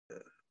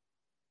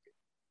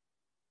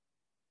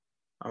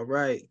All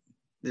right.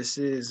 This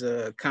is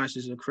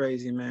Conscious of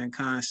Crazy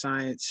Mankind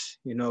Science,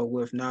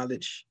 with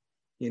knowledge.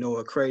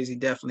 A crazy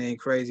definitely ain't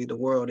crazy. The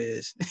world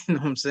is. You know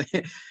what I'm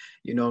saying?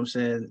 You know what I'm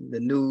saying? The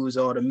news,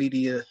 all the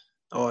media,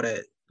 all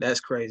that. That's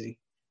crazy.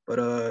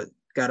 But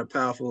got a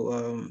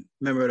powerful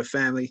member of the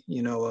family,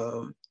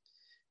 I'm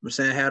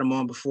saying had him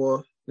on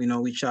before.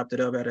 We chopped it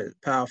up at a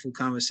powerful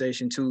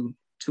conversation, two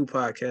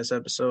podcast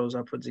episodes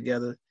I put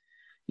together.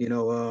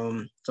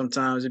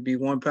 Sometimes it'd be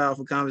one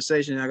powerful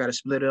conversation. I got to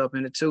split it up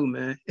into two,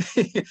 man.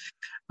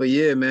 But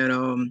yeah,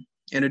 man,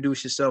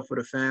 introduce yourself for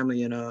the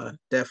family and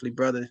definitely,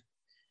 brother.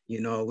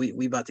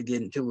 We about to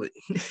get into it.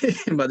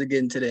 About to get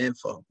into the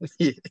info.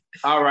 Yeah.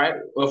 All right.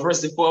 Well,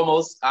 first and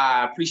foremost,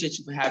 I appreciate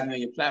you for having me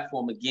on your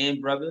platform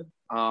again, brother.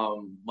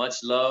 Much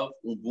love,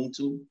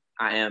 Ubuntu.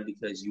 I am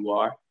because you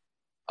are.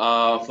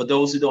 For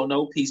those who don't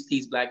know,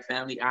 peace, Black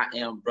family. I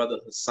am Brother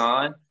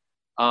Hassan.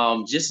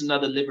 Just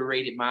another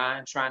liberated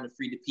mind trying to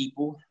free the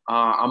people.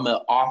 I'm an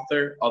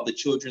author of the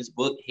children's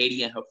book,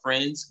 Haiti and Her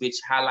Friends, which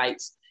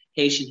highlights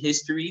Haitian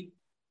history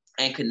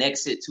and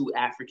connects it to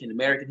African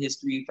American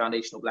history,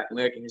 foundational Black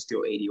American history,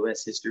 or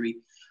ADOS history,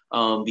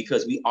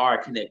 because we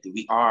are connected.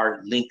 We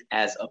are linked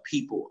as a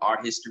people. Our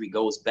history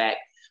goes back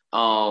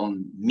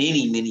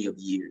many of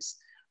years.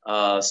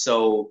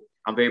 So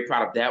I'm very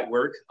proud of that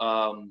work.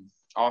 I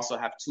also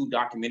have 2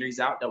 documentaries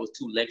out. That was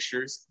 2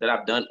 lectures that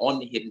I've done on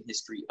the hidden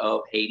history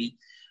of Haiti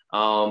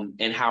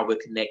and how we're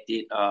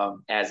connected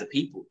as a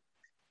people.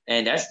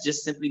 And that's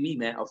just simply me,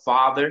 man. A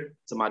father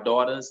to my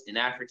daughters, an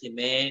African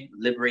man,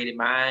 liberated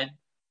mind.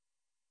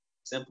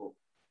 Simple.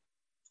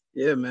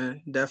 Yeah,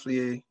 man.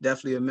 Definitely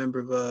a member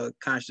of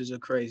Conscious of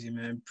Crazy,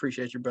 man.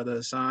 Appreciate your brother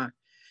Hassan.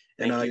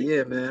 And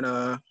yeah, man.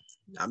 I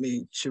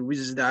mean, should we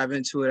just dive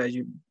into it as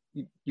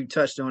you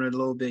touched on it a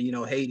little bit?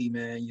 Haiti,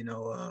 man.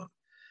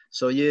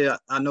 So yeah,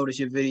 I noticed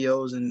your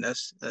videos, and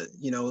that's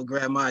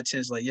grabbed my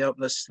attention. Like, yep,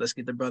 let's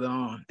get the brother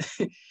on.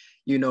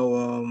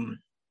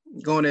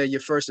 Going at your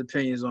first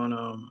opinions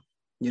on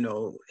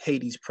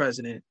Haiti's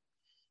president,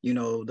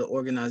 the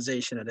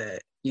organization of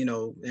that,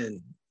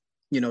 and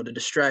the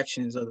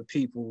distractions of the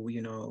people.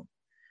 What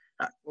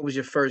was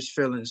your first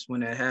feelings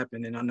when that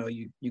happened? And I know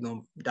you're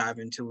gonna dive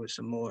into it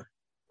some more.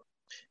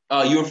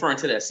 You referring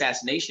to the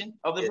assassination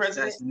of the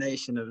president?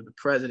 Assassination of the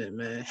president,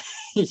 man.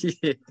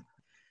 Yeah.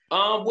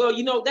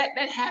 Well,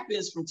 that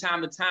happens from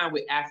time to time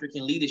with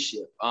African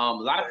leadership. A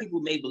lot of people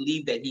may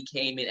believe that he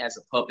came in as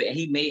a puppet, and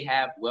he may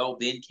have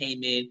been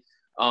came in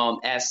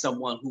as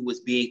someone who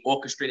was being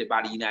orchestrated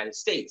by the United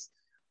States.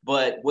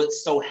 But what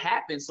so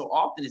happens so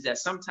often is that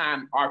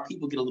sometimes our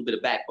people get a little bit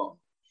of backbone,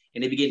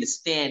 and they begin to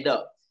stand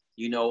up,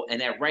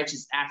 and that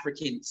righteous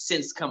African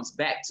sense comes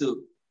back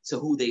to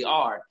who they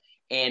are,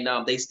 and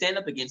they stand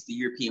up against the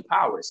European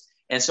powers.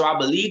 And so I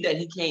believe that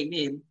he came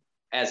in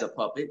as a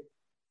puppet.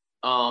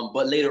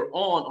 But later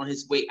on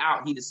his way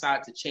out, he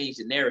decided to change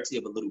the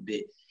narrative a little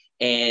bit.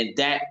 And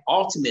that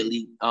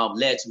ultimately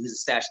led to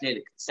his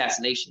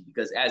assassination,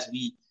 because as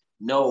we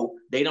know,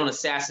 they don't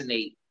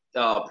assassinate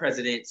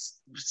presidents,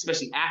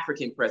 especially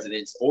African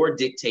presidents or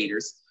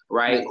dictators,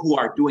 right, who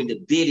are doing the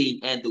bidding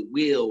and the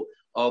will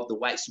of the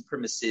white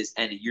supremacists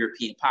and the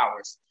European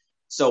powers.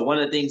 So one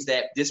of the things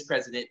that this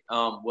president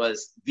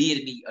was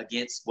vehemently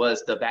against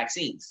was the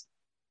vaccines.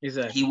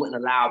 Exactly. He wouldn't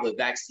allow the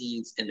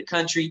vaccines in the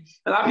country.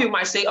 A lot of people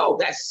might say, "Oh,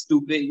 that's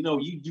stupid."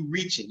 You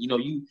reaching.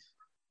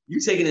 You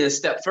taking it a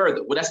step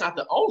further. Well, that's not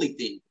the only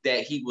thing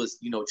that he was,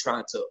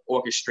 trying to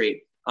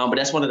orchestrate. But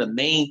that's one of the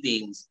main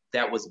things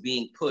that was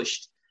being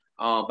pushed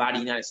by the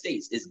United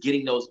States, is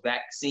getting those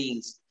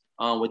vaccines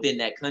within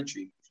that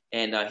country.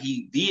 And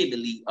he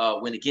vehemently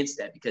went against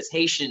that, because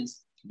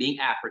Haitians, being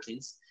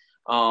Africans,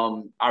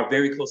 are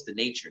very close to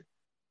nature.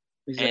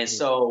 Exactly. And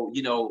so,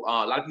 a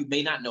lot of people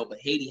may not know, but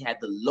Haiti had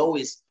the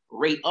lowest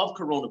rate of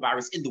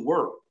coronavirus in the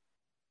world,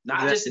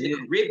 not just in the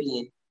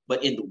Caribbean,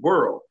 but in the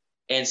world.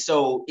 And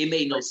so it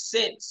made no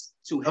sense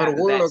to have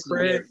the world,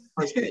 Craig.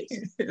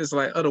 It's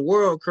like, the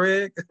world,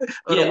 Craig.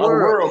 The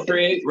world,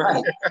 Craig.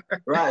 Right.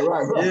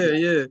 Right.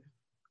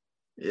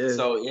 Yeah.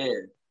 So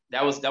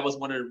that was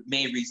one of the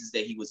main reasons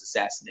that he was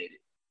assassinated.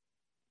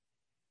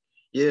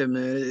 Yeah,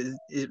 man,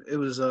 it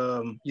was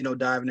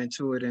diving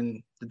into it,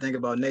 and to think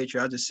about nature.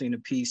 I just seen a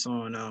piece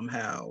on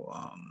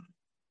how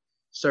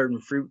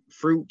certain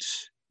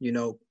fruits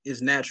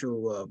is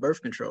natural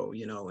birth control,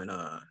 and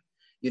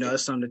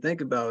that's something to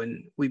think about.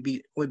 And we've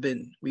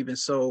been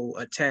so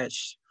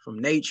attached from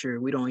nature,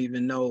 we don't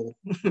even know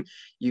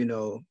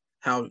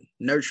how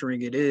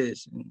nurturing it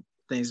is, and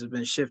things have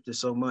been shifted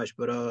so much.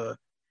 But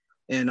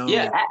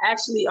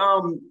actually,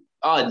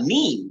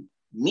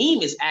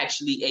 neem is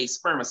actually a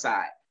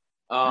spermicide.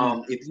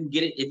 If you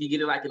get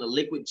it like in a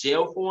liquid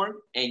gel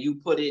form, and you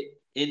put it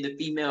in the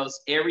female's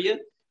area,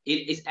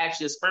 it's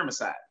actually a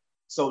spermicide.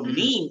 So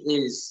neem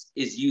is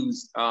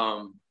used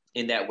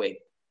in that way.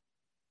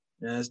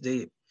 Yeah, that's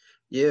deep.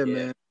 Yeah,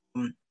 man.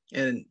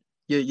 And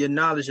your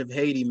knowledge of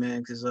Haiti, man,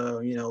 because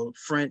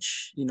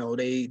French,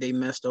 they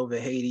messed over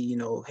Haiti.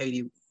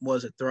 Haiti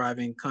was a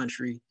thriving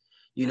country.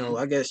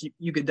 I guess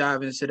you could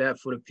dive into that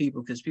for the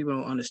people, because people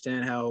don't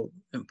understand how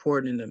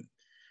important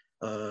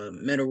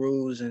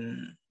minerals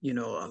and, you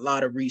know, a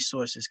lot of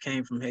resources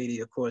came from Haiti.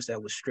 Of course,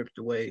 that was stripped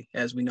away.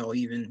 As we know,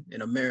 even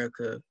in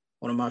America,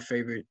 one of my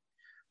favorite,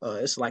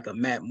 it's like a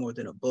map more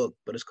than a book,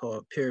 but it's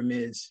called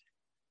Pyramids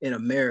in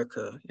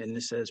America, and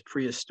it says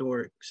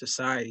prehistoric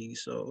society.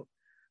 So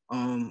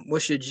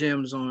what's your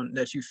gems on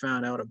that you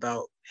found out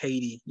about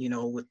Haiti, you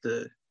know, with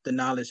the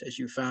knowledge that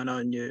you found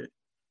out in your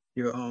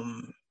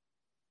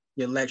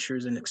your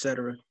lectures and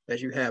etc.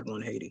 that you have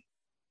on Haiti?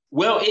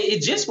 Well,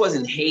 it just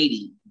wasn't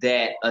Haiti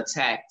that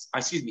attacked,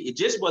 excuse me, it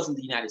just wasn't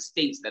the United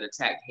States that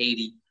attacked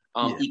Haiti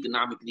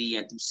economically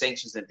and through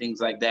sanctions and things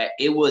like that.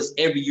 It was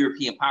every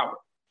European power.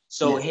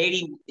 So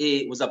Haiti,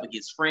 it was up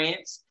against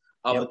France,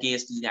 up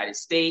against the United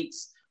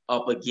States,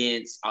 up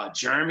against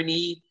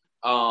Germany,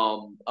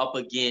 up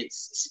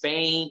against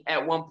Spain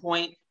at one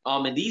point.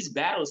 And these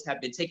battles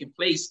have been taking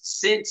place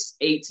since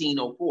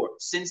 1804,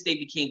 since they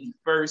became the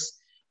first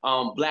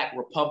Black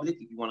republic,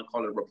 if you want to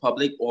call it a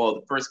republic, or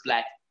the first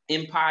Black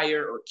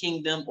empire or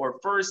kingdom, or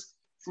first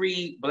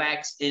free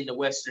Blacks in the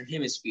Western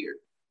Hemisphere.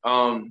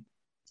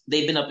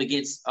 They've been up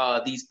against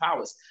these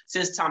powers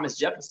since Thomas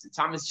Jefferson.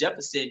 Thomas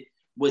Jefferson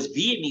was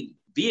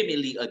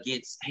vehemently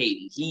against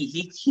Haiti.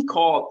 He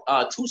called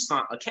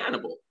Toussaint a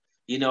cannibal,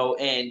 you know,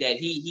 and that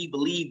he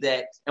believed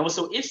that. And what's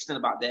so interesting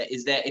about that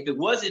is that if it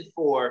wasn't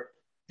for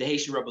the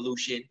Haitian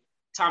Revolution,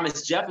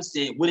 Thomas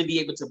Jefferson wouldn't be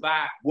able to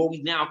buy what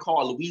we now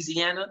call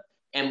Louisiana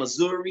and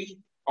Missouri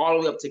all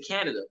the way up to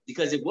Canada,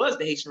 because it was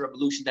the Haitian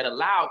Revolution that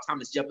allowed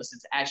Thomas Jefferson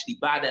to actually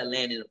buy that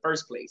land in the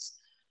first place.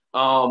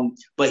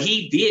 But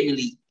he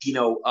vehemently, you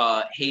know,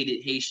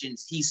 hated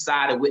Haitians. He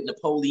sided with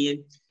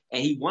Napoleon,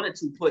 and he wanted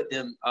to put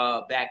them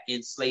back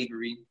in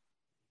slavery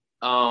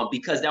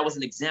because that was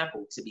an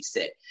example to be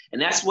set.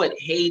 And that's what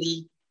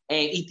Haiti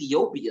and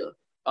Ethiopia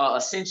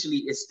essentially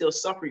is still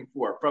suffering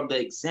from the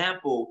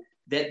example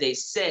that they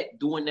set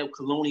during their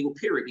colonial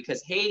period,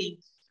 because Haiti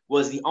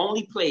was the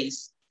only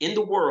place in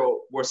the world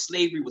where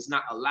slavery was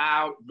not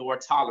allowed nor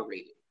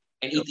tolerated.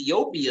 And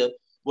Ethiopia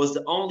was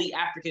the only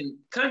African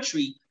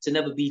country to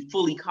never be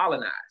fully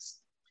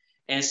colonized.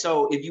 And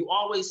so if you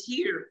always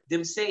hear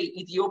them say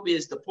Ethiopia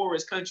is the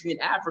poorest country in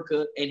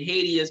Africa and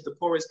Haiti is the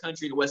poorest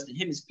country in the Western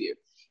Hemisphere,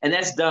 and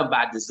that's done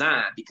by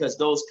design, because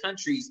those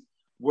countries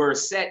were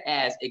set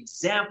as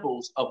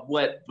examples of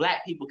what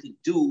Black people can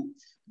do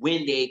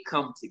when they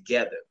come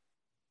together.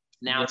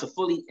 Now, to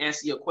fully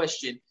answer your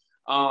question,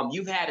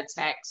 you've had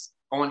attacks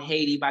on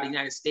Haiti by the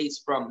United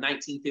States from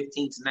 1915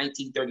 to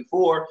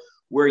 1934,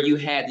 where you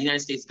had the United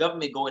States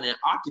government go in and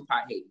occupy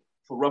Haiti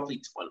for roughly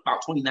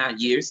about 29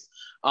 years.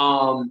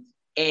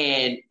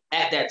 And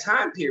at that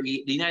time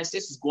period, the United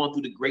States was going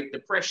through the Great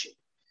Depression.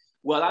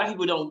 Well, a lot of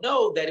people don't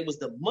know that it was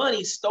the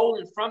money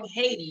stolen from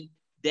Haiti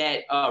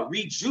that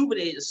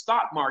rejuvenated the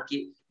stock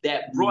market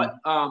that brought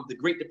the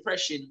Great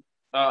Depression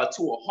to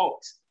a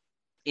halt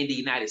in the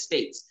United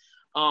States.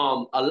 A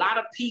lot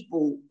of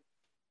people,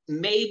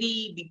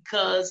 maybe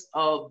because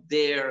of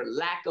their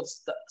lack of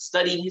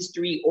studying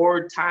history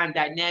or time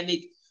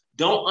dynamic,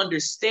 don't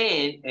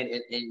understand,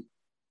 and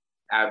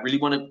I really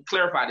want to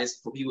clarify this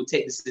for people to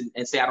take this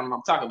and say, I don't know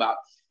what I'm talking about,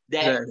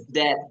 that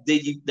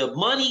the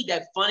money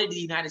that funded the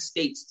United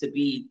States to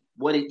be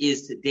what it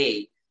is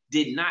today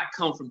did not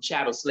come from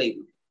chattel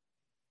slavery.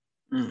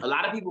 A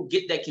lot of people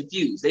get that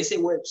confused. They say,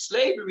 well,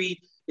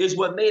 slavery is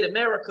what made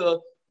America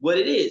what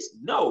it is.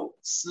 No,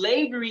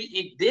 slavery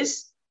in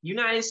this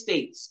United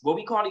States, what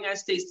we call the United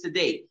States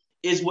today,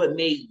 is what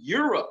made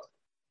Europe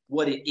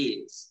what it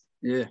is.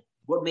 Yeah.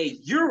 What made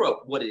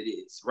Europe what it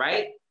is,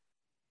 right?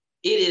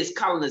 It is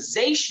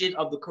colonization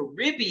of the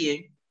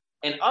Caribbean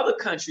and other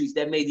countries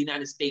that made the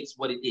United States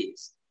what it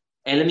is.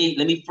 And let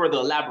me further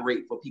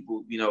elaborate for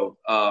people, you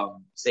know,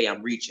 say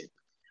I'm reaching.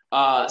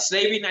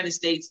 Slavery in the United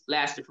States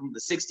lasted from the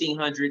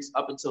 1600s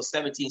up until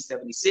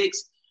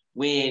 1776,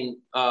 when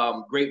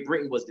Great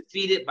Britain was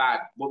defeated by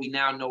what we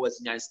now know as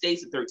the United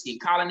States, the 13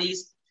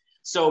 colonies.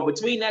 So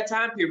between that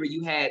time period,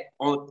 you had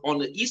on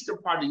the eastern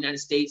part of the United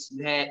States,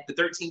 you had the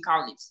 13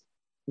 colonies.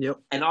 Yep.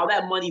 And all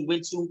that money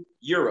went to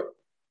Europe,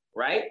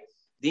 right?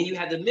 Then you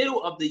had the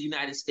middle of the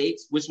United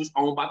States, which was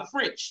owned by the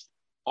French.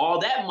 All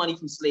that money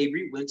from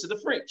slavery went to the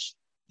French.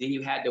 Then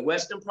you had the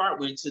western part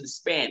went to the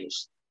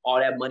Spanish. All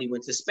that money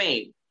went to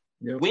Spain.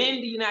 Yep.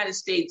 When the United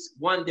States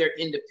won their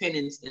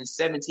independence in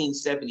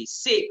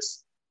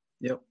 1776,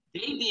 they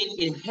then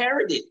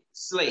inherited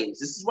slaves.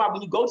 This is why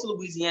when you go to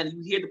Louisiana,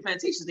 you hear the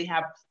plantations, they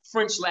have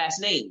French last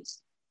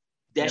names,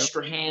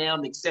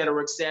 Destraham, et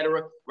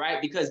cetera,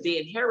 right? Because they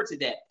inherited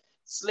that.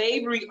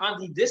 Slavery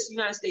under this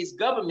United States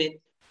government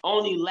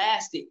only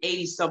lasted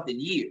 80-something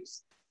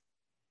years.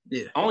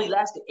 Yeah. Only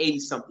lasted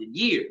 80-something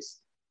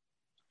years.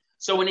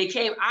 So when they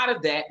came out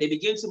of that, they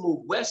began to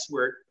move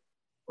westward,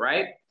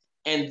 right?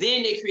 And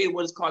then they created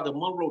what is called the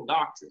Monroe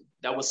Doctrine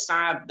that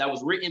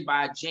was written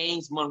by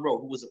James Monroe,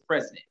 who was a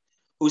president,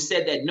 who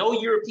said that no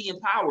European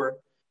power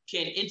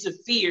can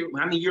interfere.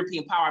 When I mean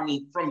European power, I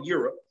mean from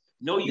Europe.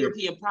 No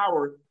European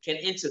power can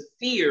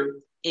interfere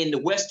in the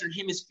Western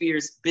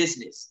Hemisphere's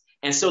business.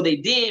 And so they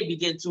then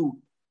began to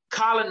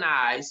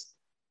colonize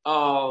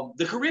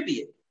the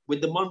Caribbean.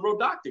 with the Monroe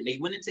Doctrine. They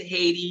went into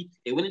Haiti,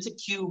 they went into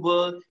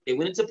Cuba, they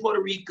went into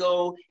Puerto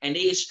Rico, and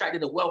they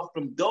extracted the wealth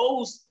from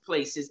those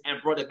places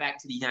and brought it back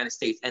to the United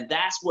States. And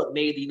that's what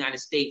made the United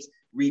States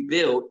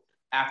rebuild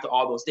after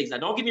all those things. Now,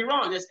 don't get me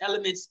wrong, there's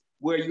elements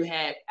where you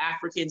had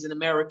Africans in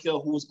America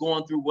who was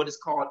going through what is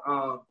called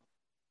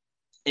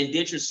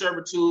indentured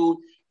servitude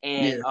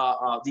and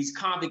these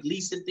convict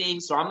leasing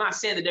things. So I'm not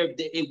saying that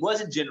it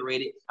wasn't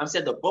generated. I'm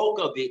saying the bulk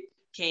of it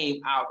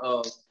came out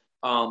of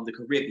the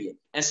Caribbean.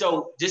 And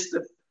so just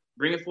to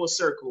bring it full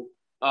circle,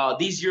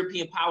 these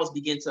European powers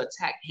began to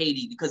attack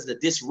Haiti because of the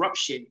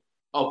disruption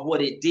of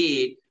what it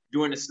did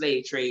during the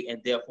slave trade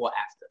and therefore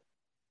after.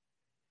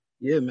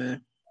 Yeah,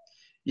 man.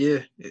 Yeah,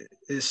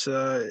 it's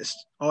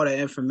all that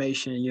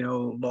information,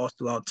 lost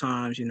throughout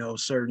times,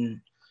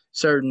 certain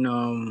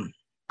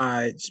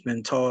it's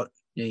been taught,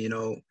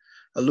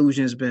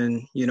 illusions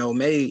been,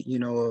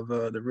 made, of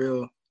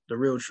the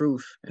real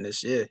truth. And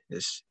it's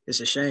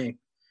a shame.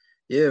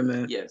 Yeah,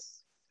 man.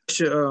 Yes.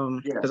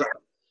 Because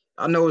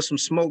I know there's some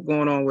smoke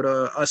going on with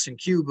us in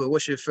Cuba.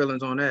 What's your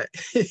feelings on that?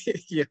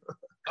 Yeah.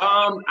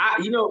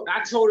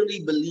 I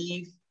totally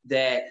believe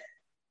that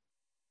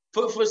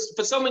for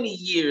so many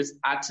years,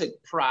 I took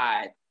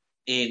pride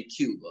in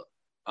Cuba,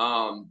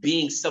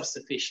 being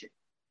self-sufficient,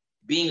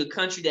 being a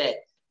country that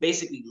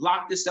basically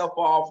locked itself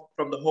off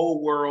from the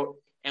whole world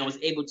and was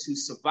able to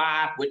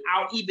survive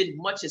without even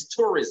much as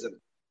tourism,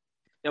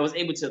 that was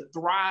able to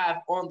thrive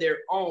on their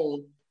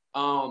own,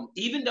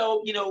 even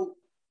though,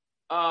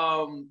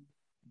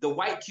 the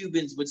white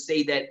Cubans would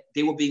say that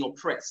they were being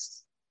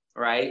oppressed,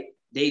 right?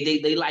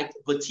 They liked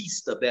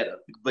Batista better.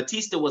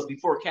 Batista was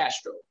before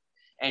Castro.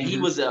 And he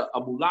was a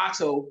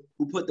mulatto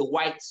who put the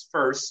whites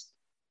first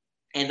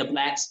and the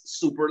blacks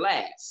super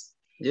last.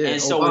 Yeah,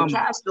 and so Obama. When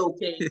Castro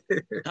came,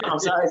 I'm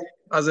sorry.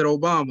 I said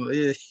Obama,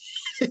 yeah.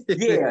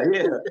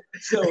 yeah.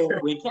 So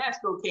when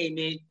Castro came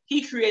in,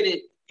 he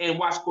created, and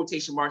watch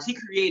quotation marks, he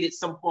created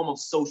some form of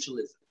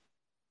socialism,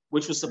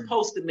 which was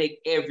supposed to make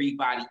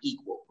everybody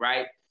equal,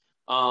 right?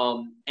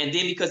 And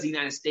then because the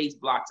United States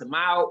blocked him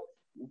out,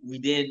 we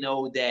then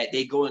know that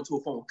they go into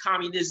a form of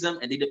communism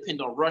and they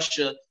depend on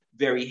Russia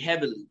very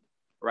heavily.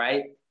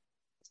 Right?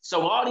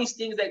 So all these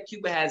things that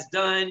Cuba has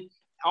done,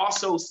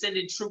 also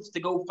sending troops to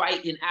go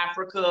fight in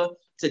Africa,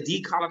 to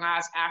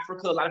decolonize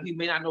Africa. A lot of people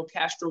may not know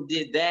Castro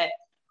did that.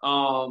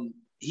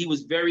 He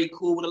was very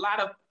cool with a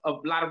lot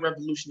of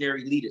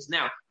revolutionary leaders.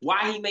 Now,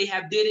 why he may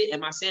have did it,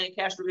 am I saying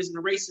Castro isn't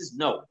a racist?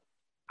 No,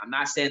 I'm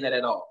not saying that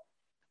at all.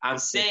 I'm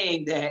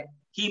saying that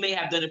he may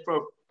have done it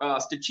for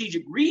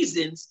strategic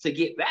reasons to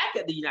get back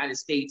at the United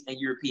States and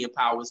European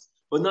powers,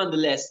 but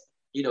nonetheless,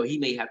 he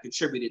may have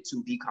contributed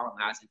to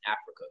decolonizing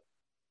Africa.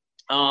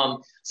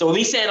 So when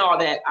me saying all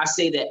that, I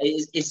say that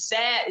it's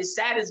sad. It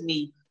saddens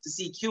me to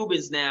see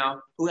Cubans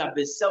now who have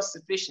been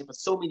self-sufficient for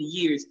so many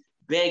years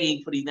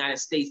begging for the United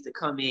States to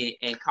come in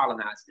and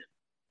colonize them.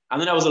 I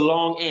know that was a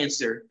long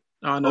answer.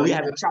 Oh, no, but we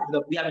haven't chopped it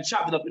up. We haven't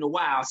chopped it up in a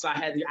while, so I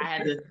had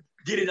to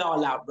get it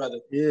all out, brother.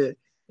 Yeah.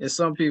 And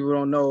some people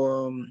don't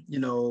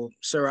know,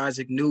 Sir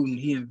Isaac Newton,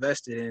 he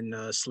invested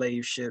in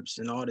slave ships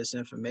and all this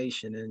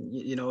information. And,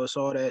 it's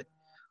all that,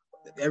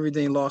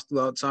 everything lost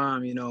throughout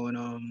time,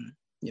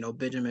 and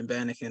Benjamin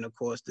Banneker, of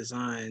course,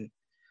 designed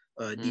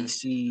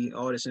DC,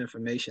 all this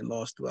information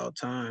lost throughout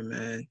time,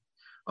 man.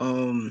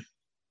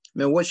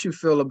 Man, what you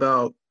feel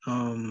about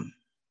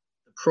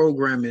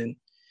programming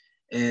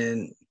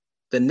and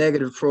the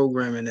negative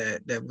programming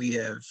that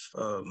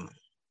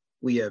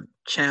we have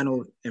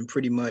channeled, and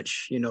pretty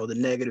much, the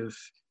negative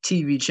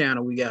TV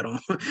channel we got on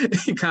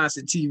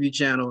constant TV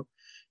channel,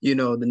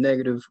 the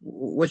negative,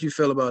 what you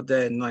feel about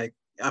that? And like,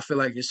 I feel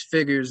like it's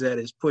figures that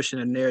is pushing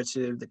a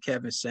narrative, the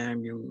Kevin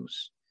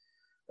Samuels,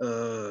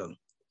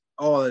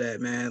 all of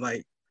that, man.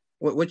 Like,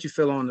 what you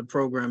feel on the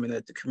programming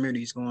that the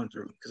community is going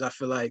through? Because I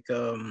feel like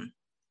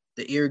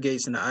the ear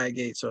gates and the eye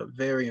gates are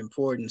very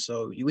important.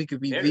 So we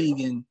could be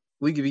vegan,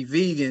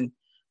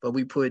 but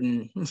we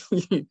putting,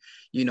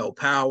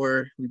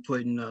 power, we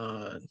putting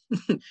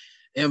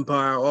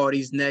empire, all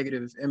these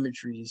negative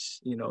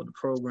imageries,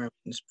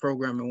 this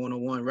programming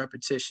 101,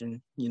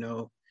 repetition,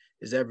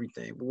 is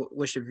everything.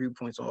 What's your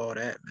viewpoints on all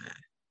that, man?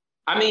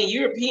 I mean,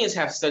 Europeans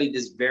have studied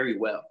this very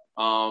well.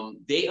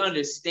 They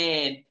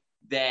understand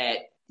that,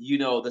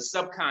 the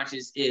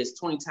subconscious is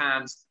 20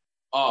 times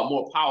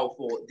more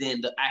powerful than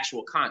the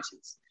actual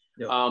conscious.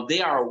 Yep. They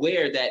are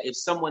aware that if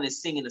someone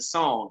is singing a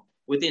song,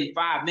 within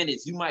 5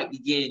 minutes, you might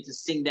begin to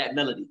sing that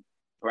melody,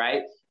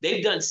 right?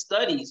 They've done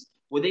studies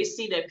where they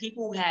see that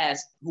people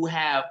who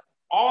have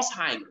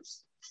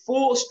Alzheimer's,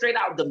 full straight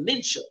out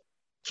dementia,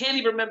 can't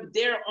even remember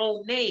their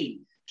own name,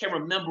 can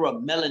remember a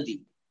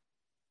melody.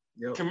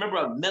 Yep. Can remember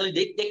a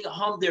melody. They can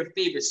hum their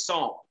favorite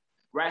song,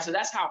 right? So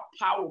that's how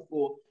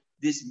powerful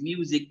this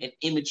music and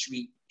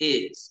imagery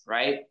is,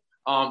 right?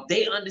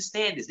 They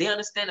understand this. They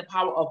understand the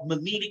power of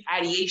mimetic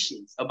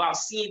ideations, about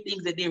seeing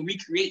things and then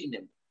recreating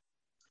them.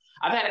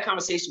 I've had a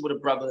conversation with a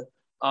brother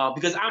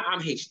because I'm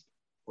Haitian,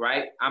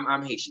 right?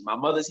 I'm Haitian. My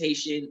mother's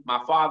Haitian.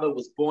 My father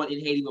was born in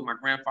Haiti, but my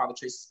grandfather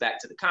traces back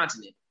to the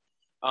continent.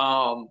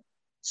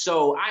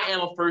 So I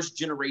am a first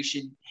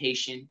generation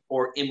Haitian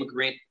or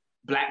immigrant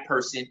Black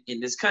person in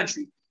this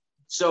country.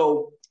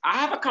 So I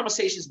have a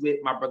conversations with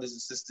my brothers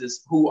and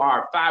sisters who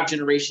are 5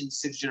 generations,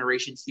 6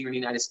 generations here in the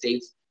United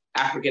States,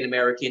 African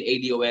American,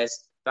 ADOS,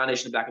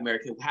 Foundation of Black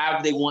American,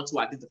 however they want to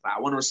identify. I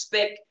want to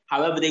respect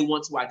however they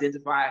want to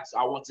identify. So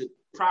I want to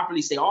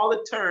properly say all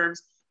the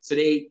terms so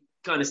they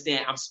can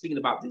understand I'm speaking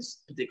about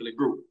this particular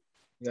group.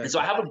 Exactly. And so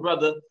I have a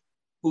brother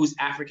who's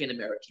African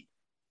American.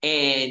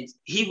 And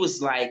he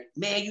was like,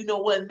 man, you know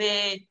what,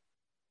 man?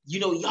 You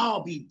know,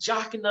 y'all be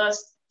jocking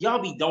us.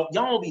 Y'all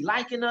don't be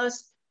liking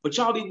us, but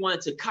y'all be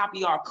wanting to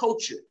copy our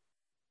culture.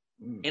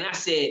 And I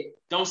said,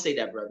 don't say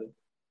that, brother.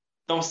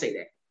 Don't say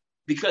that.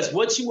 Because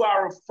what you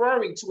are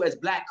referring to as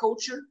Black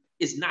culture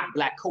is not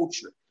Black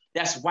culture.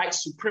 That's white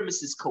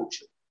supremacist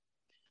culture.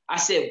 I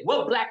said,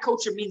 what Black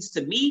culture means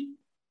to me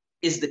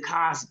is the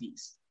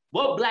Cosbys.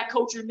 What Black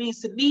culture means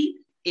to me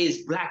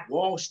is Black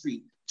Wall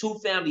Street,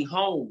 2-family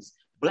homes,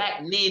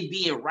 Black men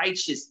being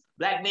righteous,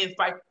 Black men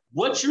fight.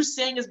 What you're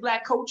saying is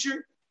Black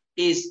culture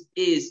is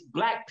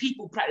Black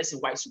people practicing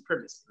white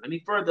supremacy. Let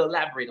me further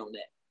elaborate on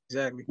that.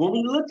 Exactly. When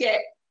we look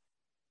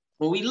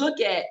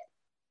at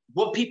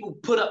what people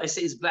put up and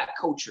say is Black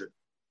culture,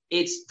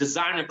 it's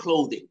designer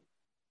clothing,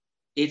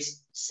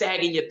 it's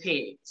sagging your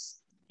pants,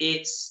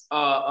 it's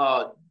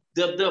the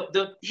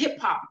hip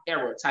hop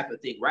era type of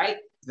thing, right?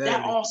 Exactly.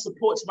 That all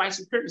supports white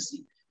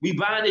supremacy. We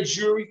buying the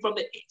jewelry from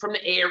the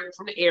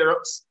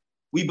Arabs.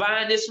 We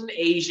buying this from the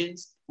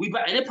Asians. And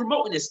they're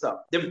promoting this stuff.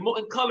 They're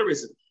promoting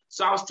colorism.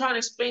 So I was trying to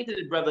explain to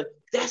the brother,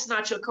 that's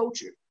not your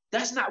culture.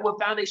 That's not what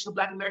foundational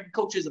Black American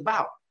culture is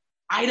about.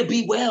 Ida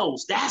B.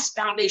 Wells, that's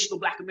foundational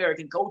Black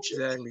American culture.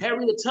 Exactly.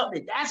 Harriet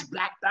Tubman, that's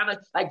Black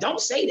foundational. Like, don't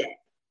say that.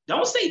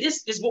 Don't say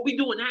this is what we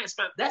doing now.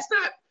 That's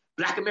not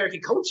Black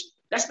American culture.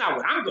 That's not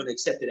what I'm going to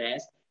accept it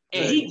as.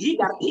 And he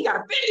got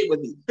offended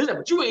with me. He's like,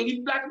 but you ain't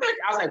even Black American.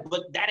 I was like,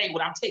 but that ain't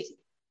what I'm taking.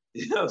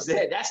 You know what I'm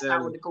saying? That's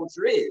not what the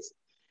culture is.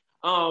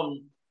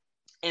 And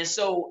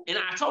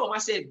I told him, I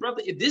said,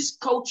 brother, if this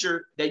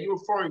culture that you're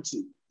referring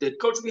to, the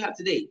culture we have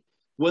today,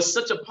 was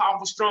such a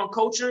powerful, strong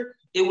culture,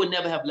 it would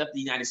never have left the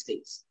United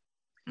States.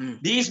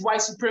 These white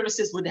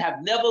supremacists would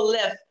have never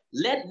let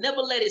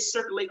it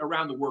circulate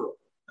around the world.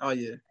 Oh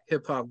yeah,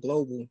 hip hop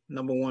global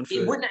 #1 for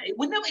it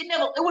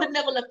would have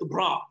never left the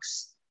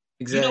Bronx.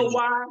 Exactly. You know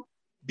why?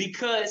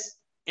 Because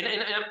and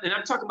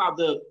I'm talking about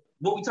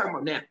what we talking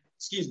about now.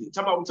 Excuse me,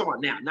 talking about what we're talking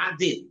about now, not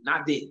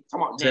then.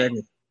 Talking about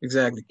now.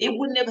 Exactly. It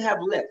would never have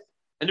left.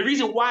 And the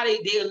reason why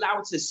they allow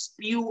it to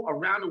spew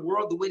around the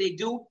world the way they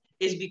do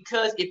is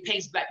because it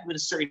paints Black people in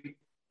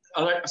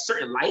a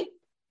certain light,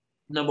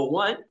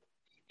 #1.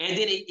 And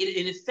then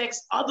it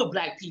affects other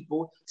Black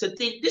people to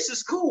think this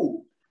is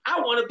cool. I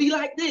want to be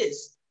like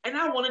this. And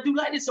I want to do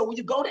like this. So when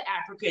you go to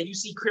Africa and you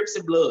see Crips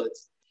and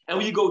Bloods, and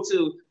when you go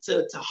to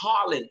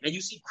Harlem and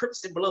you see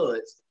Crips and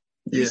Bloods,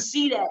 you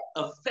see that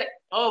effect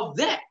of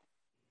that.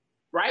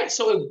 Right?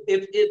 So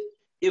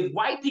if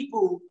white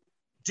people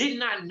did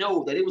not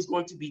know that it was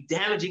going to be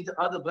damaging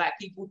to other Black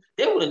people,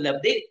 they would have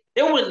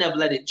never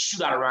let it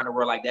shoot out around the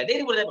world like that.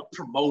 They would have never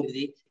promoted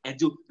it and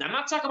do. Now I'm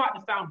not talking about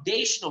the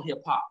foundational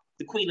hip hop,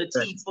 the Queen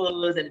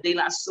Latifahs and the De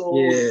La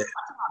Soul. Yeah. I'm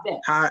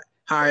talking about that.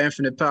 High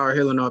infinite power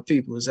healing our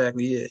people.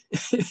 Exactly. Yeah.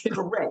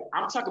 Correct.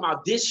 I'm talking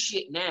about this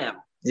shit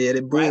now. Yeah,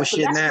 the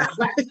bullshit right? now.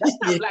 That's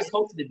not Black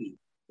culture to me.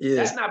 Yeah.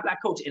 That's not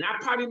Black culture. And I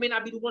probably may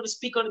not be the one to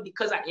speak on it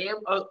because I am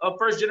a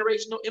first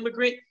generational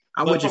immigrant.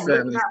 I'm with your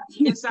family.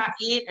 Inside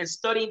in and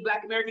studying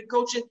Black American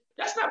culture,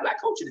 that's not Black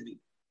culture to me.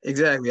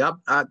 Exactly.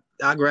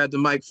 I grabbed the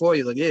mic for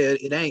you. Like, yeah,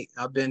 it ain't.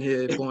 I've been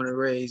here, born and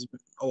raised,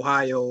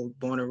 Ohio,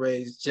 born and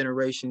raised,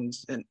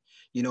 generations, and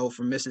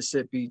from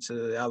Mississippi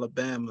to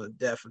Alabama,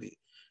 definitely.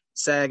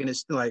 Sagging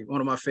is like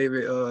one of my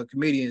favorite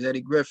comedians,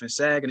 Eddie Griffin.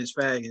 Sagging is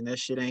fagging. That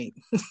shit ain't.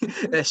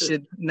 That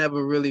shit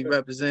never really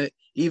represent.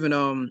 Even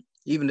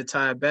to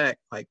tie it back,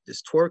 like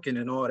this twerking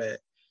and all that.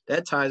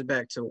 That ties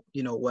back to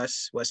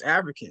West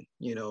African,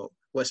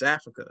 West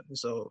Africa.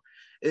 So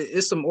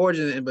it's some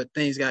origin, but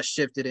things got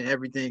shifted and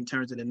everything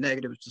turns into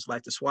negative, just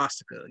like the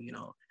swastika.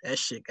 That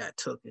shit got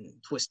took and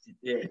twisted.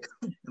 Yeah,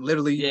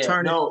 literally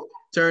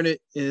turn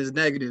it is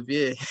negative.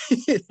 Yeah,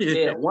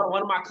 yeah.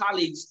 One of my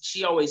colleagues,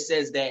 she always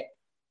says that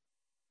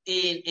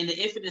in the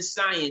infinite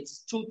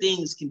science, 2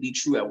 things can be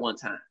true at one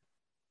time.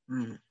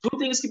 2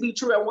 things can be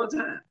true at one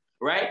time,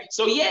 right?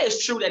 So yeah,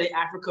 it's true that in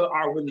Africa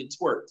our women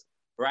twerked.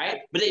 Right?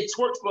 But they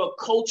twerked for a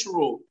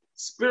cultural,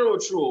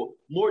 spiritual,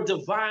 more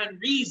divine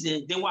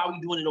reason than why we're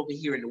doing it over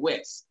here in the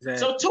West.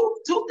 Exactly. So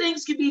two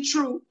things can be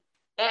true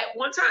at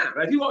one time.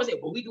 Right? People always say,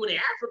 well, we do it in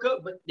Africa,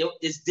 but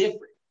it's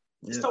different.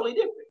 It's totally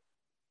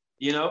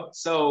different.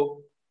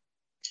 So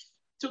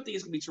 2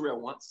 things can be true at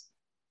once.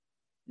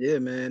 Yeah,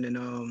 man. And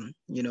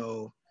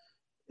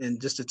and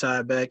just to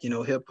tie it back,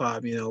 hip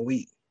hop,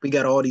 we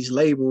got all these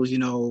labels,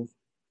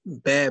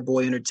 Bad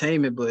Boy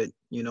Entertainment, but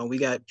we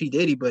got P.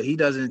 Diddy, but he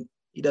doesn't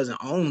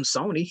own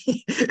Sony.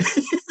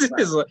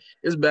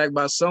 It's backed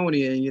by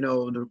Sony,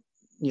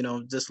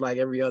 and just like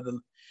every other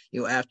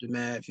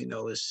Aftermath,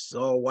 it's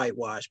all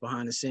whitewashed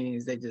behind the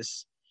scenes. They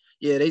just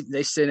yeah,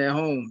 they sitting at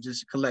home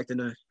just collecting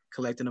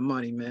the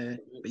money, man.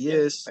 But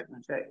yes,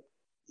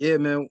 yeah,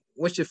 man.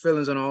 What's your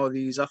feelings on all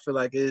these? I feel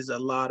like it's a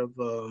lot of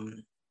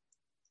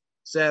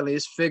sadly,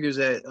 it's figures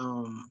that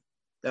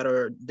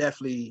are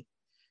definitely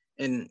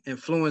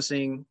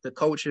influencing the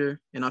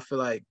culture, and I feel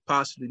like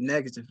possibly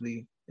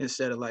negatively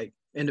instead of like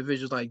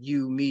individuals like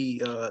you, me,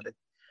 the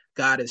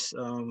goddess,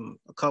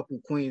 a couple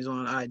queens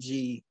on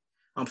IG.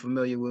 I'm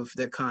familiar with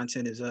their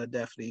content is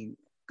definitely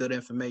good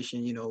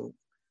information.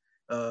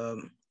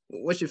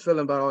 What's your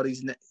feeling about all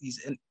these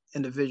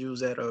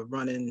individuals that are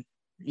running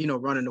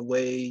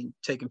away,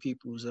 taking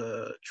people's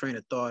train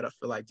of thought? I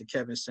feel like the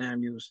Kevin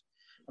Samuels.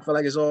 I feel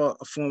like it's all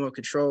a form of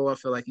control. I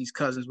feel like he's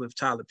cousins with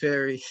Tyler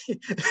Perry.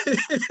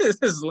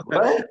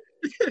 What?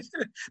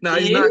 No,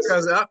 he's not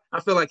cousin. I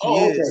feel like he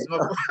is.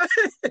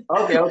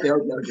 Okay.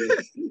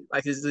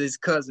 Like his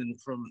cousin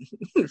from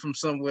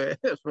somewhere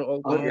from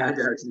Oklahoma. Okay, I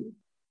got you.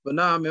 But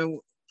nah, man,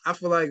 I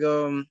feel like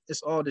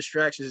it's all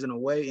distractions in a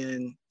way,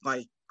 and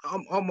like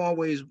I'm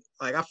always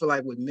like I feel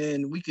like with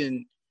men we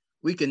can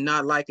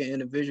not like an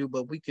individual,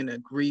 but we can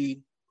agree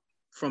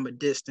from a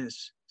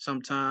distance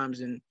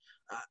sometimes, and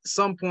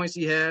some points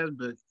he has,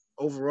 but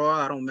overall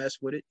I don't mess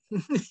with it.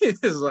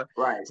 It's like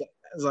right.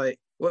 It's like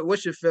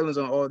what's your feelings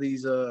on all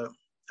these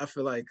I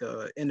feel like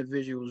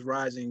individuals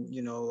rising,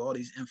 all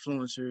these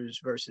influencers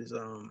versus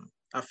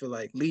I feel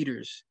like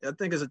leaders. I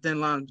think there's a thin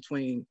line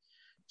between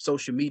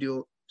social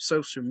media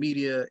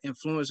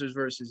influencers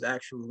versus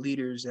actual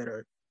leaders that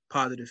are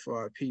positive for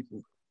our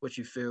people. What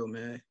you feel,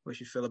 man? What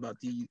you feel about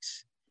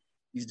these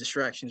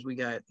distractions we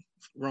got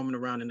roaming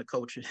around in the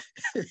culture?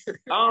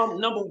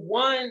 Number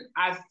one,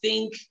 I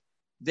think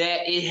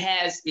that it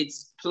has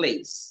its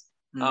place.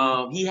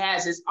 Mm-hmm. He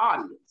has his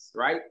audience,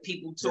 right?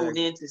 People tune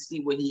in to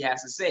see what he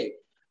has to say.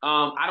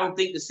 I don't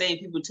think the same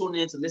people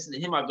tuning in to listen to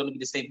him are going to be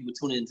the same people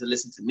tuning in to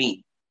listen to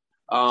me.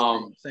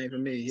 Same for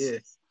me, yeah.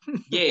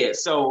 Yeah,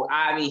 so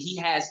I mean, he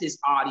has his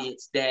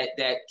audience that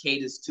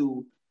caters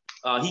to.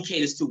 He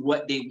caters to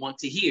what they want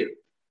to hear.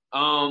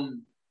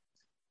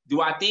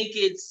 Do I think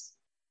it's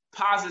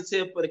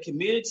positive for the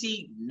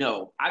community?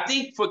 No. I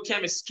think for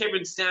Kevin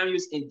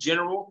Samuels in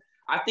general,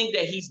 I think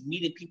that he's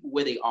meeting people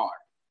where they are.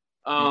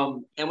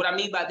 And what I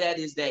mean by that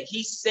is that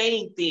he's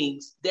saying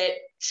things that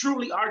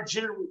truly are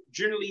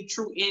generally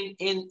true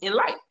in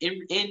life,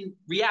 in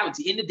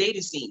reality, in the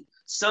dating scene.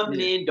 Some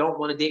men don't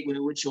want to date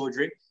women with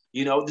children,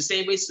 the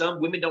same way some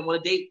women don't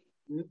want to date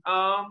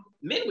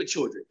men with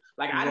children.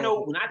 Like I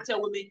know when I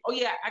tell women, oh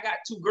yeah, I got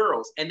 2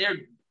 girls and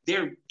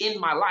they're in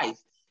my life,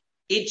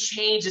 it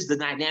changes the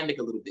dynamic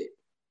a little bit,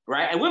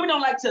 right? And women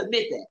don't like to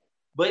admit that,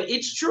 but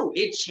it's true.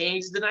 It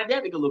changes the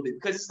dynamic a little bit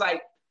because it's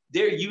like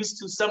they're used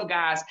to some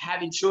guys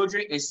having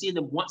children and seeing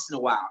them once in a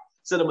while.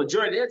 So the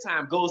majority of their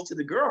time goes to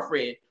the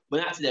girlfriend, but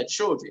not to their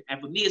children.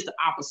 And for me, it's the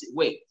opposite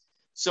way.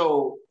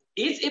 So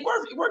it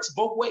works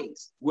both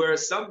ways, where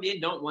some men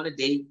don't want to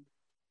date,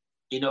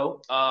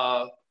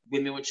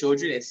 women with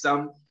children, and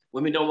some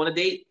women don't want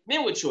to date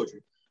men with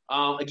children.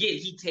 Again,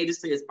 he caters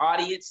to his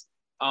audience,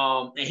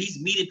 and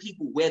he's meeting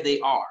people where they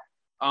are.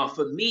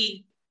 For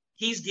me,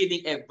 he's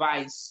giving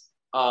advice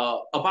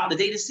about the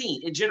dating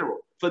scene in general.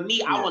 For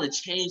me, I want to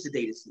change the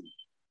dating scene.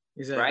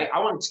 Exactly. Right? I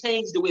want to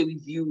change the way we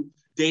view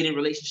dating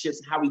relationships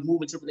and how we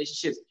move into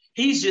relationships.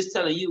 He's just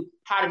telling you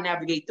how to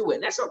navigate through it.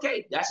 And that's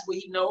okay. That's what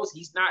he knows.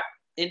 He's not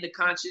in the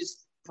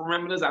conscious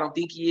parameters. I don't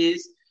think he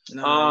is.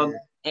 No,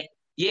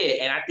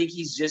 and I think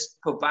he's just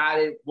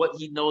provided what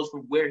he knows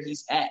from where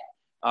he's at.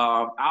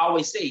 I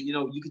always say, you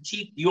can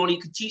teach. You only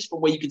can teach from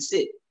where you can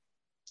sit.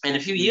 And a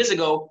few years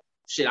ago,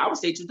 I would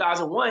say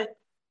 2001,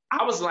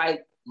 I was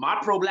like, my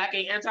pro-black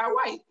ain't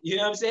anti-white. You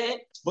know what I'm saying?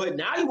 But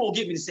now you won't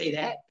get me to say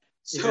that.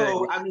 So,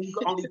 exactly. I mean, you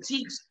can only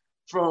teach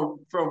from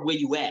where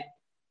you at.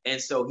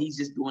 And so he's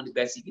just doing the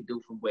best he can do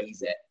from where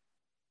he's at.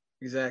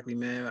 Exactly,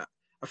 man.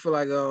 I feel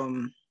like,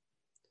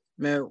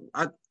 man,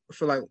 I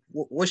feel like,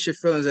 what's your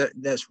feelings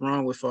that's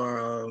wrong with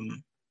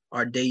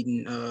our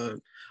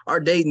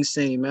dating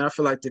scene, man? I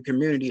feel like the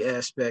community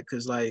aspect,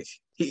 because like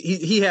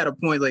he had a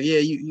point, like, yeah,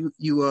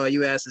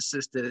 you asked the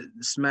sister to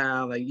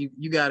smile, like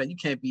you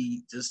can't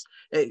be just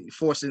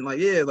forcing, like,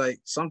 yeah, like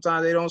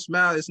sometimes they don't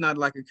smile. It's not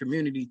like a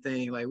community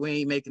thing. Like we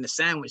ain't making a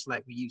sandwich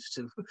like we used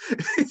to.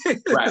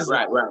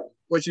 Right.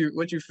 What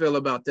you feel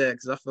about that?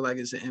 Because I feel like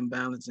it's an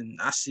imbalance, and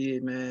I see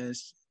it, man.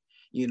 It's,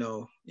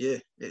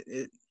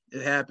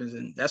 it happens,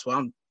 and that's why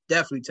I'm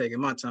definitely taking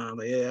my time.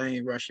 Like, yeah, I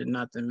ain't rushing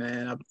nothing,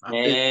 man.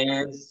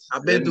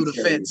 I've been through the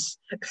fence.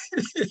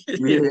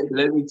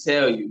 Let me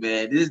tell you,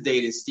 man, this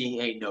dating scene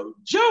ain't no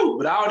joke.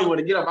 But I don't even want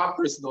to get on my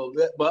personal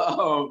bit. But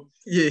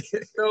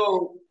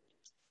so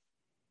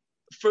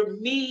for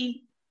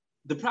me,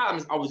 the problem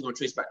is always going to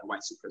trace back to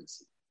white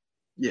supremacy,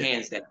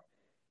 hands down.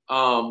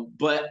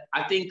 But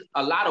I think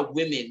a lot of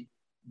women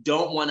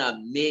don't want to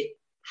admit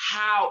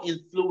how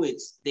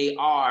influenced they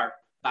are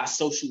by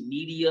social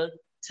media,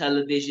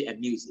 television, and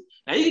music.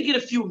 Now you can get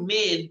a few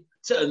men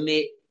to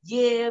admit,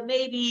 yeah,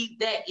 maybe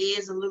that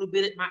is a little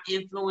bit of my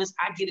influence.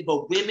 I get it,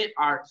 but women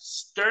are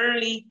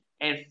sternly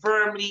and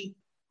firmly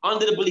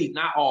under the belief,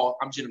 not all,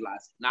 I'm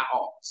generalizing, not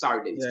all.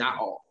 Sorry, Davis, not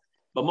all.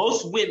 But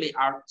most women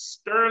are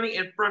sternly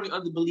and firmly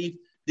under belief.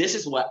 This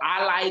is what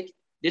I like.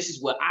 This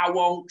is what I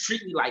want.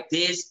 Treat me like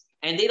this.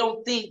 And they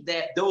don't think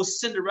that those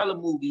Cinderella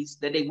movies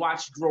that they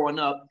watched growing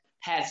up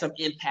had some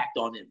impact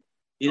on them.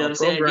 You know what I'm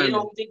saying? They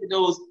don't think that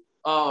those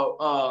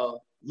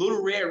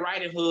Little Red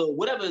Riding Hood,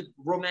 whatever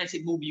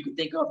romantic movie you could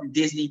think of from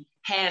Disney,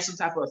 had some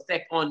type of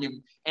effect on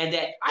them. And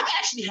that I've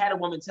actually had a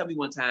woman tell me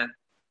one time,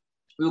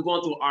 we were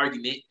going through an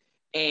argument,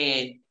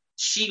 and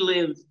she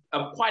lived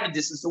quite a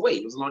distance away.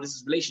 It was a long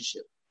distance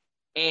relationship.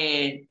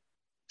 And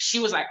she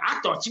was like,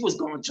 I thought you was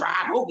going to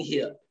drive over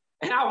here.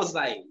 And I was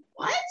like,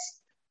 what?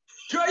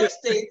 Girl, you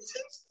stay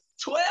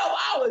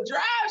 12-hour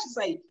drive? She's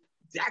like,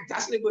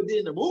 that's what they did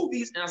in the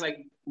movies. And I was like,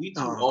 we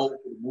too old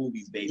for the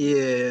movies, baby.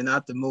 Yeah,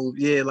 not the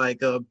movie. Yeah,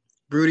 like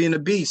Beauty and the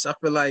Beast. I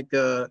feel like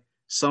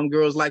some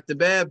girls like the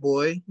bad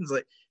boy. He's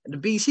like, the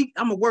Beast,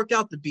 I'm gonna work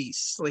out the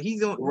Beast. Like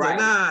he's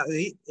gonna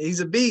he's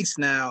a beast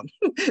now.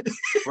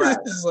 Right.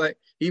 It's like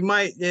he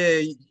might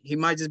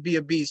just be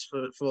a beast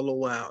for a little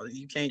while.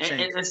 You can't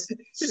change. And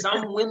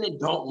some women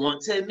don't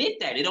want to admit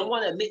that. They don't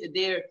want to admit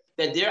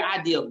that their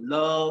idea of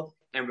love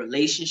and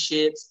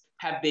relationships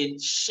have been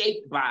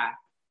shaped by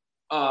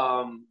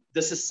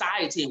the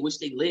society in which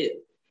they live.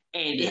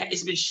 And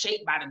it's been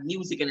shaped by the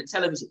music and the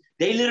television.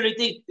 They literally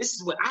think this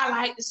is what I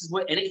like, this is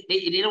what, and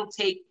they don't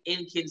take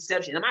in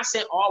conception. I'm not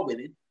saying all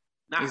women,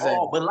 not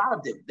all, but a lot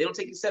of them, they don't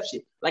take conception.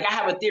 Like I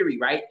have a theory,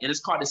 right? And it's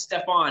called the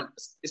Stefan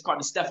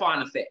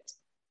effect,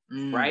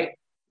 right?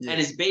 Yeah.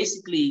 And it's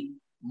basically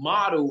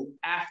modeled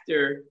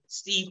after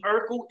Steve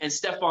Urkel and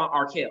Stefan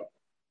Arkell.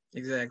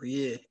 Exactly,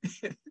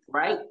 yeah.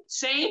 Right?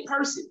 Same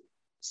person,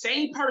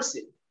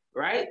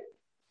 right?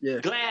 Yeah.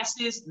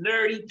 Glasses,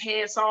 nerdy,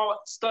 pants all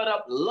stud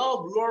up,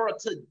 love Laura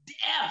to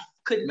death.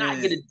 Could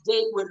not get a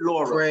date with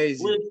Laura.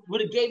 Crazy.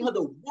 Would have gave her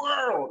the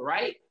world,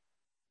 right?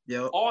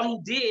 Yep. All he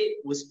did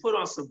was put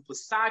on some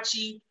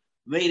Versace,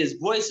 made his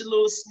voice a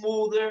little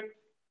smoother,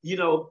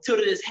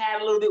 tilted his hat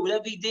a little bit,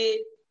 whatever he did.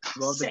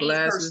 Love the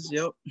glasses,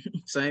 person.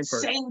 Yep.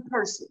 Same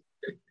person.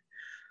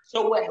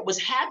 So what was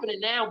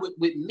happening now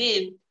with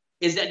men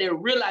is that they're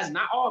realizing,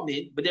 not all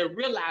men, but they're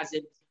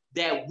realizing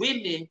that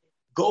women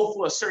go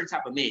for a certain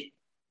type of man.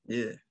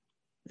 Yeah.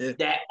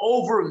 That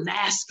over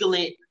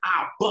masculine,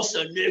 I bust a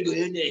nigga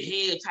in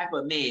the head type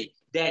of man.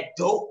 That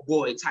dope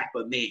boy type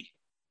of man.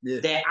 Yeah.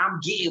 That I'm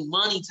getting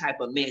money type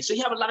of man. So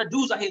you have a lot of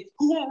dudes out here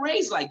who weren't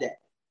raised like that.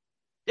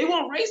 They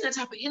weren't raised that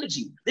type of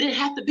energy. They didn't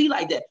have to be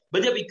like that.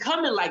 But they're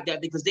becoming like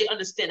that because they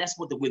understand that's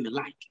what the women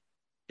like.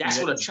 That's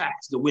what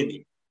attracts the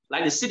women.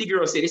 Like the city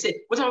girl said, they said,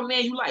 what type of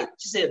man you like?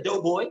 She said, a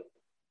dope boy.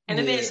 And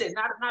the man said,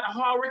 not a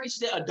hard worker. She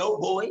said, a dope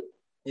boy.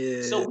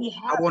 Yeah. So we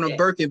have I want a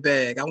Birkin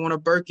bag.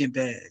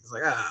 It's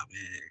like,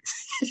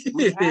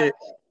 man.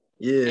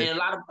 Yeah. And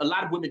a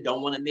lot of women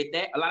don't want to admit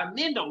that. A lot of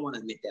men don't want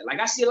to admit that. Like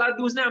I see a lot of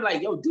dudes now, I'm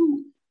like, yo,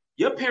 dude,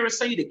 your parents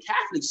sent you to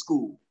Catholic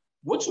school.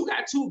 What you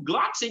got 2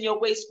 Glocks in your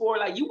waist for?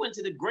 Like you went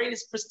to the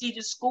greatest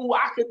prestigious school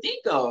I could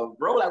think of,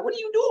 bro. Like, what are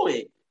you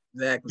doing?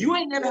 Exactly. You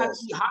ain't never had to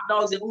eat hot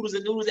dogs and oodles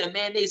and noodles and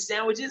mayonnaise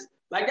sandwiches.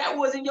 Like that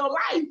wasn't your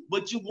life.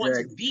 But you want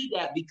to be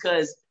that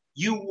because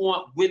you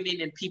want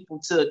women and people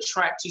to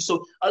attract you.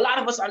 So a lot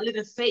of us are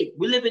living fake.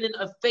 We're living in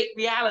a fake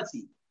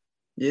reality.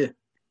 Yeah.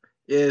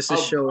 Yeah, it's a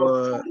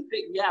show.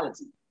 Fake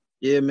reality.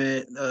 Yeah,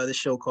 man. The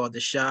show called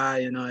The Chi,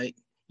 and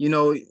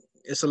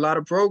it's a lot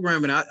of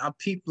programming. I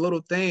peep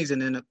little things,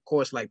 and then of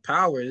course, like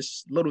Power,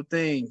 it's little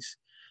things,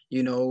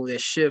 that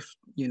shift.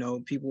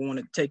 People want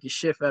to take a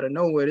shift out of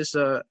nowhere. This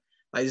like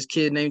this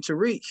kid named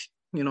Tariq.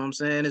 You know what I'm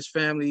saying? His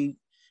family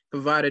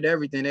provided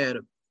everything. They had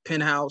a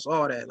penthouse,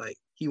 all that. Like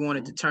he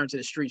wanted to turn to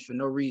the streets for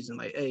no reason.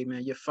 Like, hey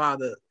man, your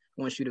father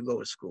wants you to go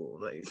to school.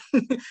 Like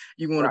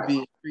you want to be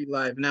in street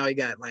life. Now he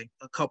got like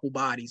a couple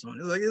bodies on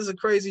it. It's like it's a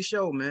crazy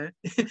show, man.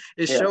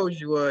 It shows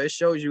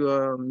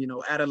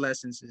you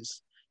adolescence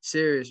is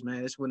serious,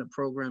 man. It's when the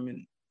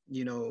programming,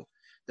 the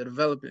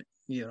development,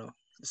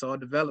 it's all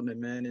development,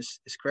 man. It's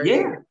crazy.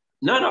 Yeah.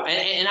 No.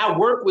 And I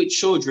work with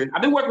children.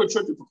 I've been working with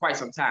children for quite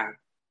some time.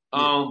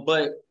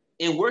 But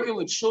in working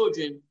with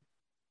children,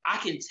 I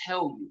can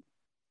tell you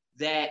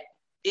that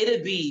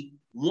it'll be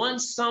one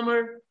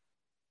summer,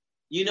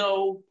 you're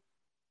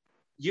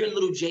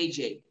little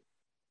JJ.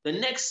 The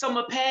next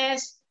summer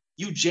pass,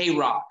 you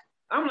J-Rock.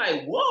 I'm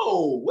like,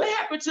 whoa, what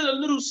happened to the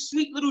little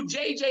sweet little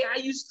JJ I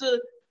used to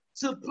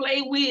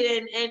play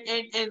with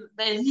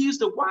and he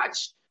used to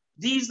watch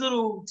these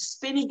little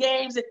spinny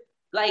games?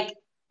 Like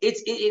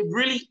it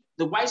really,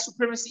 the white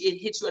supremacy, it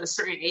hits you at a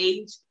certain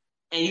age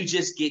and you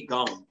just get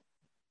gone.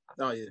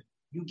 Oh yeah.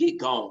 You get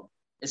gone,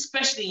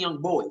 especially young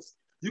boys.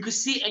 You can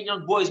see it in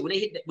young boys when they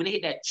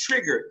hit that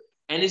trigger,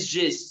 and it's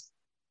just.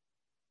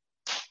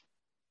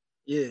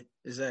 Yeah,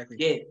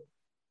 exactly.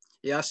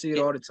 Yeah, I see it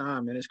all the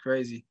time, man. It's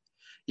crazy.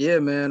 Yeah,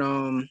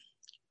 man.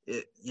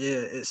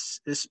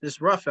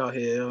 It's rough out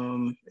here.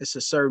 It's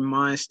a certain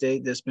mind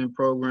state that's been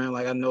programmed.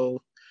 Like I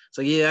know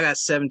So yeah, I got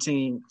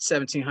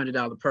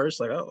 $1,700 purse.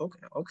 Like, oh,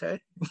 okay.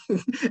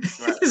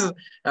 Right.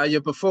 How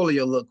your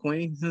portfolio look,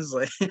 Queen? It's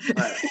like,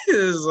 Right.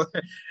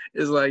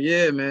 it's like,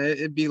 yeah, man,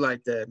 it'd be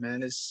like that,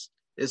 man. It's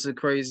a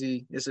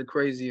crazy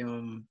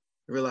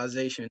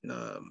realization.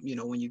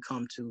 When you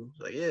come to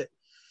like, yeah,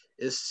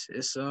 it's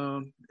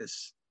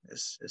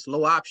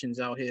low options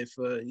out here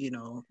for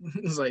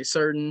it's like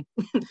certain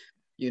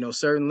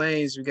certain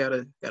lanes we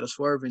gotta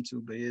swerve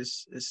into, but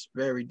it's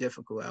very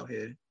difficult out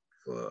here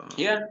for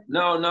Yeah,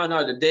 no.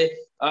 The day,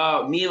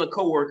 me and a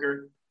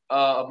coworker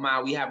of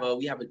mine, we have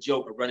a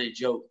joke, a running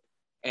joke,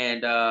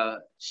 and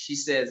she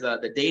says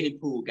the dating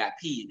pool got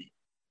pee in it.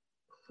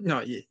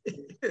 no, yeah.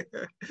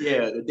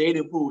 Yeah, the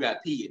dating pool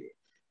got pee in it.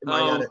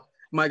 It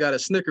might got a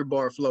Snicker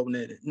bar floating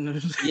in it.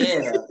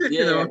 Yeah,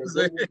 You know yeah. what I'm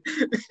saying?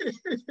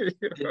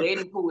 The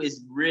dating pool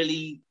is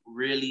really,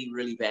 really,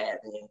 really bad,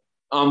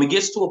 man. It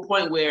gets to a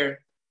point where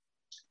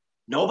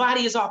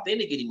nobody is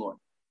authentic anymore.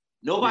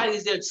 Nobody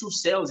is their true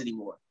selves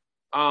anymore.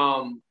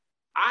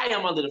 I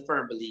am under the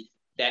firm belief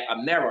that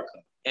America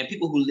and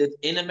people who live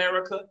in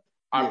America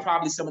are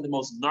probably some of the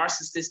most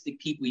narcissistic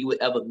people you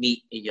would ever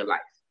meet in your life.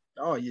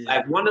 Oh yeah.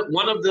 Like one of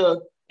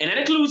the, and that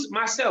includes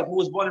myself, who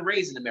was born and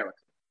raised in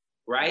America,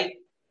 right?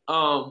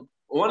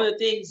 One of the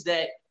things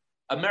that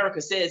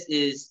America says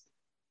is,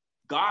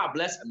 God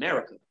bless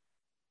America.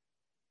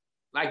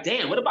 Like,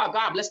 damn, what about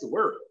God bless the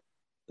world?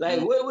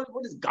 Like,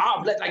 what is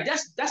God bless? Like,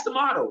 that's the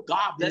motto.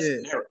 God bless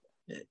America.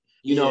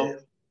 You know,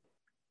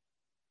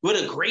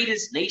 we're the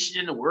greatest nation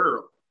in the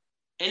world.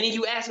 And then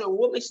you ask them,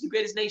 what makes you the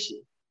greatest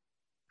nation?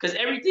 Because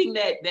everything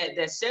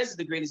that says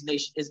the greatest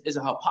nation is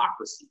a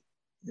hypocrisy.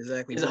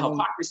 Exactly. It's a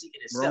hypocrisy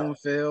in itself. Rome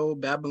fell,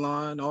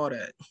 Babylon, all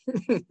that.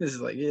 It's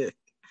like, yeah.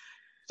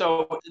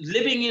 So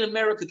living in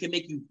America can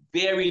make you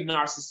very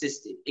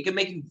narcissistic. It can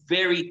make you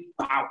very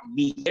about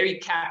me, very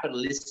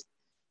capitalist.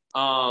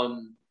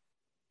 And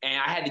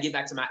I had to get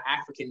back to my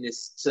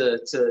Africanness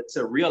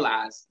to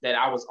realize that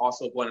I was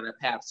also going on that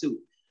path too.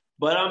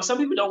 But some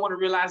people don't want to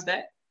realize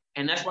that,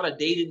 and that's why the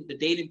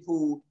dating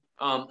pool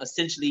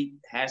essentially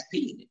has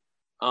pee in it.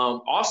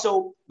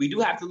 Also, we do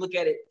have to look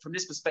at it from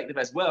this perspective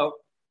as well,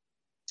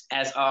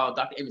 as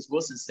Dr. Amos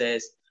Wilson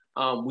says.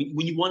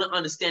 When you want to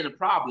understand the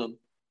problem,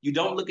 you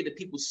don't look at the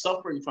people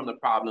suffering from the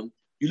problem.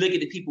 You look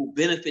at the people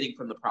benefiting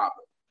from the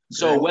problem.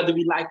 So whether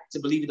we like to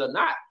believe it or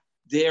not,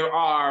 there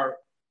are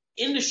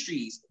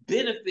industries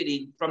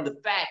benefiting from the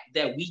fact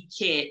that we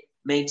can't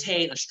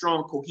maintain a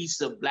strong,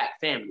 cohesive Black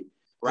family,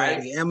 right?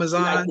 Like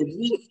Amazon.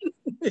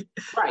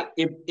 Right.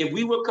 If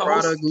we were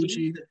Prada,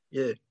 Gucci.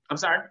 Yeah. I'm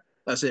sorry?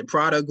 I said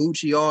Prada,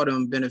 Gucci, all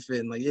them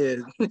benefiting. Like, yeah.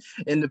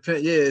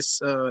 Independent. Yeah, it's,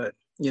 and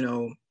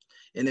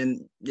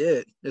then,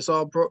 it's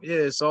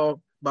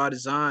all by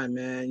design,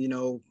 man.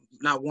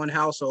 Not one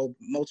household,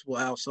 multiple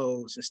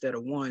households instead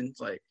of one. It's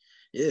like,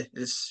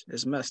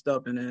 it's messed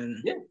up. And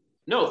then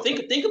no,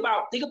 think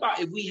about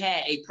if we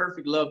had a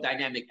perfect love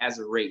dynamic as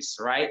a race,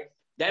 right?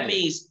 That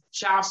means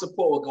child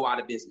support will go out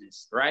of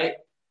business, right?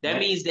 That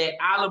means that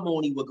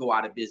alimony will go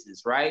out of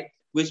business, right?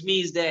 Which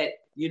means that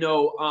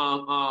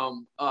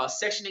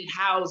Section 8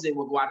 housing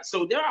will go out.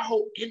 So there are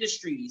whole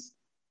industries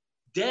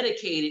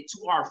dedicated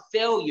to our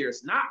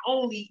failures, not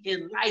only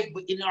in life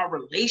but in our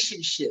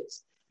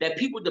relationships. That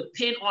people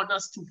depend on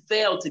us to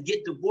fail, to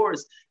get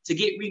divorced, to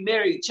get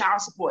remarried, child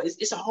support.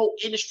 It's a whole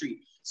industry.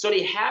 So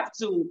they have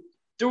to,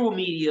 through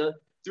media,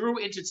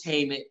 through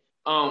entertainment,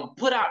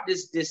 put out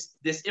this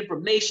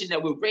information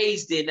that we're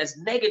raised in that's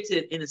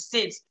negative in a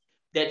sense,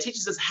 that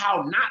teaches us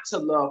how not to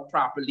love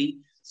properly,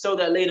 so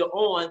that later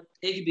on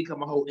it can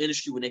become a whole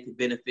industry when they can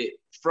benefit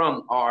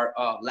from our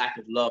lack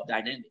of love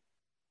dynamic.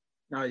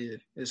 Oh yeah,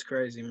 it's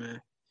crazy,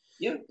 man.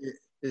 Yeah,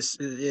 it's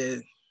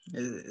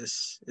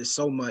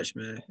so much,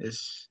 man.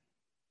 It's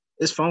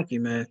funky,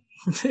 man.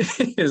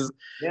 And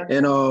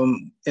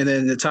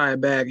then to tie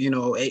it back, you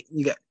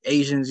got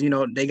Asians,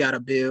 they got a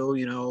bill,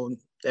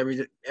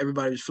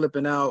 everybody was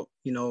flipping out,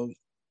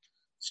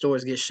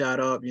 stores get shot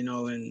up,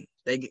 and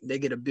they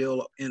get a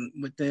bill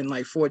within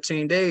like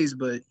 14 days,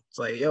 but it's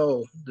like,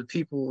 yo,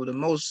 the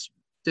most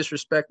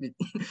disrespected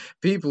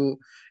people,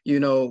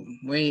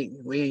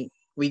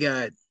 we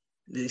got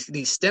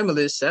these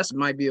stimulus. That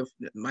might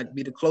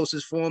be the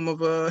closest form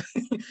of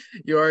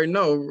you already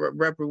know,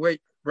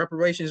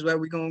 reparations that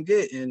we're gonna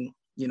get, and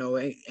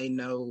ain't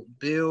no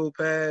bill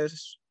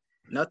passed,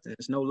 nothing.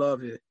 There's no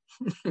love here.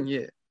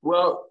 Yeah.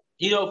 Well,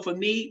 for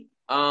me,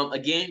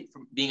 again,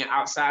 from being an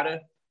outsider,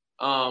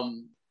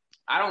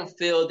 I don't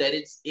feel that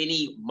it's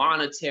any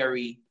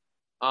monetary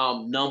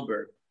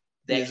number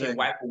that can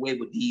wipe away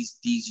what these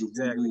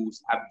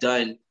rules have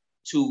done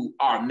to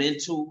our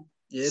mental,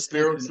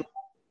 spiritual,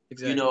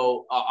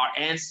 our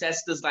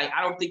ancestors. Like,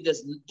 I don't think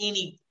there's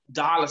any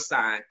dollar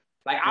sign.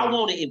 Like, I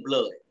want it in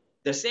blood.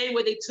 The same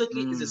way they took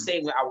it is the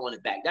same way I want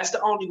it back. That's the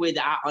only way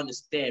that I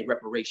understand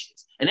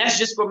reparations. And that's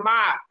just from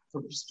my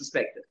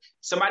perspective.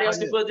 Somebody else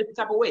can feel a different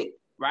type of way,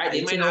 right?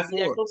 They might not be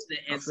that close to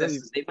their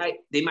ancestors.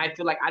 They might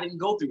feel like I didn't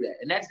go through that.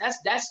 And that's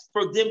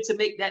for them to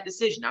make that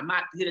decision. I'm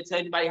not here to tell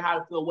anybody how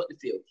to feel, what to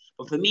feel.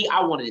 But for me,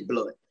 I want it in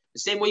blood. The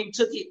same way you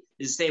took it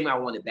is the same way I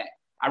want it back.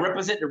 I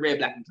represent the red,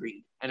 black, and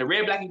green. And the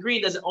red, black, and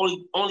green doesn't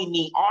only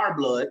mean our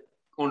blood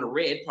on the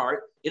red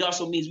part. It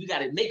also means we got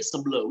to make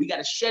some blood. We got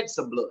to shed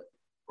some blood,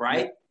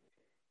 right?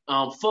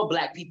 For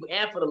Black people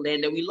and for the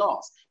land that we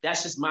lost.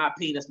 That's just my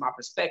opinion. That's my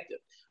perspective.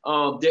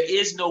 There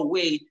is no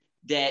way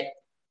that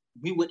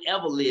we would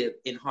ever live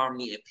in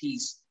harmony and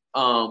peace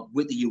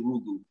with the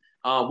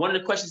Yurugu. One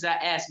of the questions I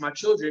ask my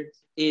children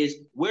is,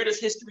 where does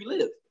history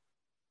live?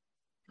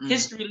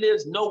 History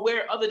lives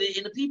nowhere other than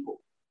in the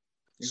people.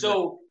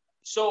 Mm-hmm.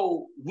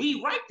 So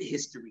we write the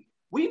history.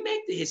 We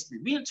make the history.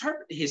 We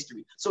interpret the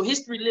history. So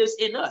history lives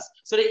in us.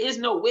 So there is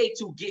no way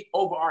to get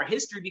over our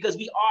history because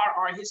we are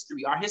our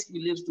history. Our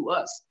history lives through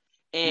us.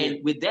 And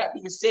with that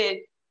being said,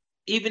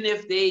 even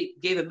if they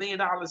gave $1 million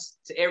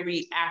to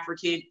every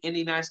African in the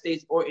United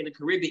States or in the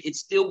Caribbean, it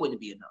still wouldn't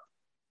be enough.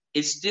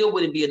 It still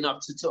wouldn't be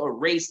enough to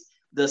erase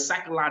the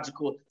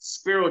psychological,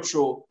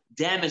 spiritual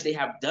damage they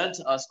have done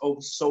to us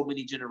over so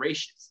many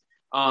generations.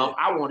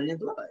 I want it in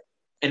blood.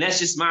 And that's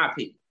just my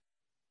opinion.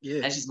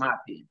 Yeah. That's just my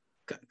opinion.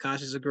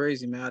 Conscious of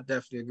crazy, man. I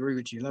definitely agree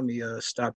with you. Let me stop